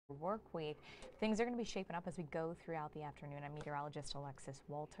work week. Things are going to be shaping up as we go throughout the afternoon. I'm meteorologist Alexis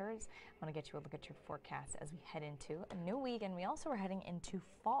Walters. I want to get you a look at your forecast as we head into a new week, and we also are heading into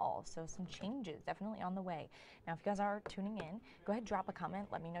fall, so some changes definitely on the way. Now, if you guys are tuning in, go ahead, drop a comment,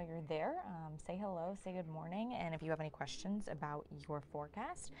 let me know you're there, say hello, say good morning, and if you have any questions about your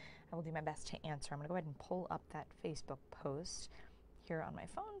forecast, I will do my best to answer. I'm going to go ahead and pull up that Facebook post here on my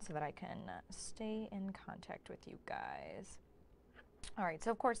phone so that I can stay in contact with you guys. All right,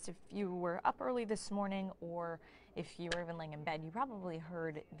 so of course, if you were up early this morning or if you were even laying in bed, you probably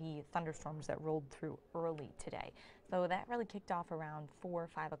heard the thunderstorms that rolled through early today. So that really kicked off around 4 or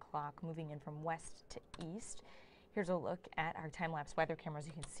 5 o'clock, moving in from west to east. Here's a look at our time-lapse weather cameras.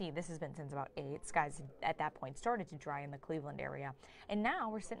 You can see this has been since about 8. Skies at that point started to dry in the Cleveland area. And now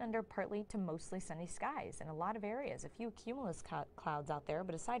we're sitting under partly to mostly sunny skies in a lot of areas. A few cumulus clouds out there,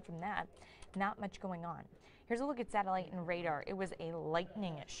 but aside from that, not much going on. Here's a look at satellite and radar. It was a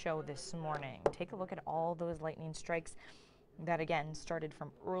lightning show this morning. Take a look at all those lightning strikes. That again started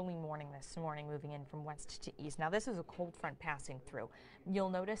from early morning this morning, moving in from west to east. Now this is a cold front passing through. You'll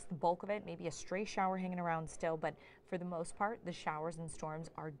notice the bulk of it, maybe a stray shower hanging around still, but for the most part, the showers and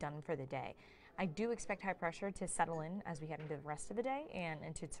storms are done for the day. I do expect high pressure to settle in as we head into the rest of the day and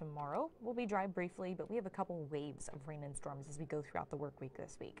into tomorrow. We'll be dry briefly, but we have a couple waves of rain and storms as we go throughout the work week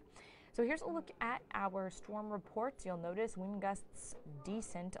this week. So here's a look at our storm reports. You'll notice wind gusts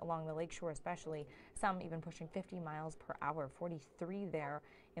decent along the lakeshore especially, some even pushing 50 miles per hour, 43 there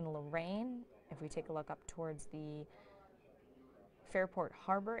in Lorraine. If we take a look up towards the Fairport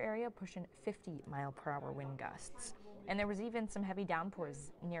Harbor area, pushing 50 mile per hour wind gusts. And there was even some heavy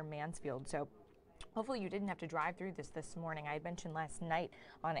downpours near Mansfield. So hopefully you didn't have to drive through this morning. I had mentioned last night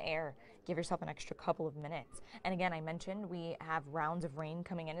on air, give yourself an extra couple of minutes. And again, I mentioned we have rounds of rain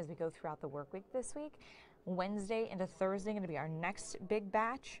coming in as we go throughout the work week this week. Wednesday into Thursday going to be our next big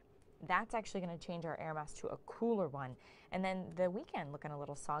batch. That's actually going to change our air mass to a cooler one. And then the weekend looking a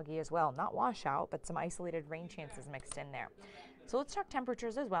little soggy as well. Not washout, but some isolated rain chances mixed in there. So let's talk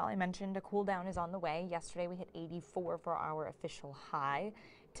temperatures as well. I mentioned a cool down is on the way. Yesterday we hit 84 for our official high.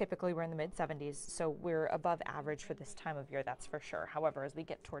 Typically we're in the mid-70s, so we're above average for this time of year, that's for sure. However, as we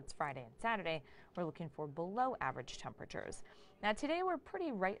get towards Friday and Saturday, we're looking for below average temperatures. Now today we're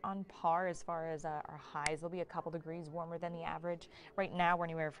pretty right on par as far as our highs. There'll be a couple degrees warmer than the average. Right now we're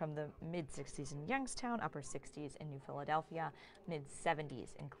anywhere from the mid-60s in Youngstown, upper 60s in New Philadelphia,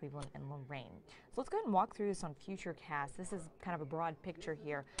 mid-70s in Cleveland and Lorraine. So let's go ahead and walk through this on Futurecast. This is kind of a broad picture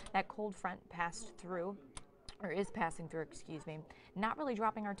here. That cold front passed through, or is passing through, excuse me. Not really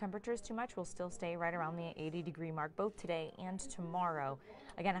dropping our temperatures too much. We'll still stay right around the 80-degree mark both today and tomorrow.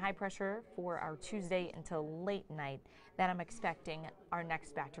 Again, high pressure for our Tuesday until late night. Then I'm expecting our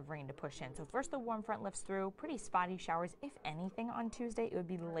next batch of rain to push in. So first the warm front lifts through, pretty spotty showers. If anything on Tuesday, it would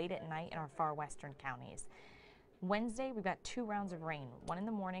be late at night in our far western counties. Wednesday, we've got 2 rounds of rain, one in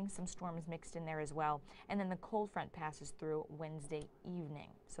the morning, some storms mixed in there as well, and then the cold front passes through Wednesday evening.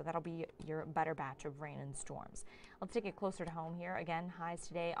 So that'll be your better batch of rain and storms. Let's take it closer to home here. Again, highs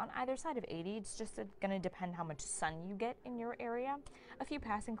today on either side of 80. It's just going to depend how much sun you get in your area. A few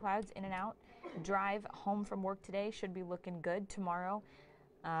passing clouds in and out. Drive home from work today should be looking good. Tomorrow,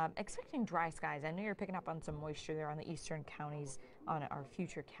 expecting dry skies. I know you're picking up on some moisture there on the eastern counties on our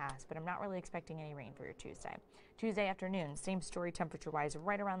Futurecast, but I'm not really expecting any rain for your Tuesday. Tuesday afternoon, same story temperature-wise,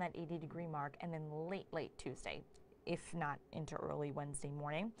 right around that 80-degree mark, and then late Tuesday, if not into early Wednesday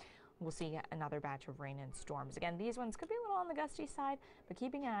morning, we'll see another batch of rain and storms. Again, these ones could be a little on the gusty side, but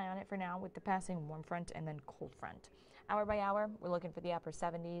keeping an eye on it for now with the passing warm front and then cold front. Hour by hour, we're looking for the upper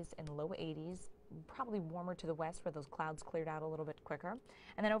 70s and low 80s. Probably warmer to the west where those clouds cleared out a little bit quicker.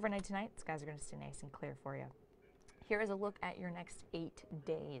 And then overnight tonight, skies are going to stay nice and clear for you. Here is a look at your next 8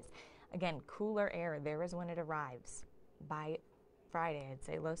 days. Again, cooler air, there is when it arrives. By Friday, I'd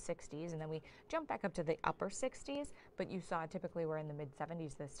say low 60s, and then we jump back up to the upper 60s, but you saw typically we're in the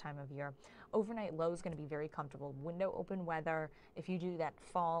mid-70s this time of year. Overnight low is going to be very comfortable. Window open weather. If you do that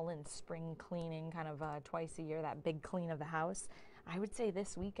fall and spring cleaning kind of twice a year, that big clean of the house, I would say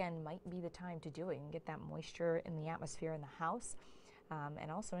this weekend might be the time to do it and get that moisture in the atmosphere in the house, and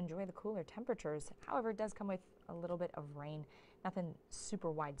also enjoy the cooler temperatures. However, it does come with a little bit of rain. Nothing super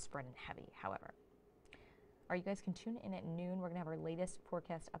widespread and heavy, however. Or you guys can tune in at noon. We're going to have our latest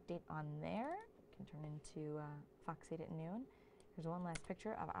forecast update on there. You can turn into Fox 8 at noon. Here's one last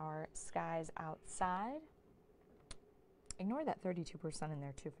picture of our skies outside. Ignore that 32% in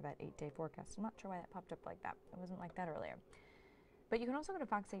there, too, for that 8-day forecast. I'm not sure why that popped up like that. It wasn't like that earlier. But you can also go to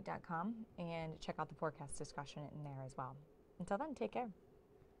fox8.com and check out the forecast discussion in there as well. Until then, take care.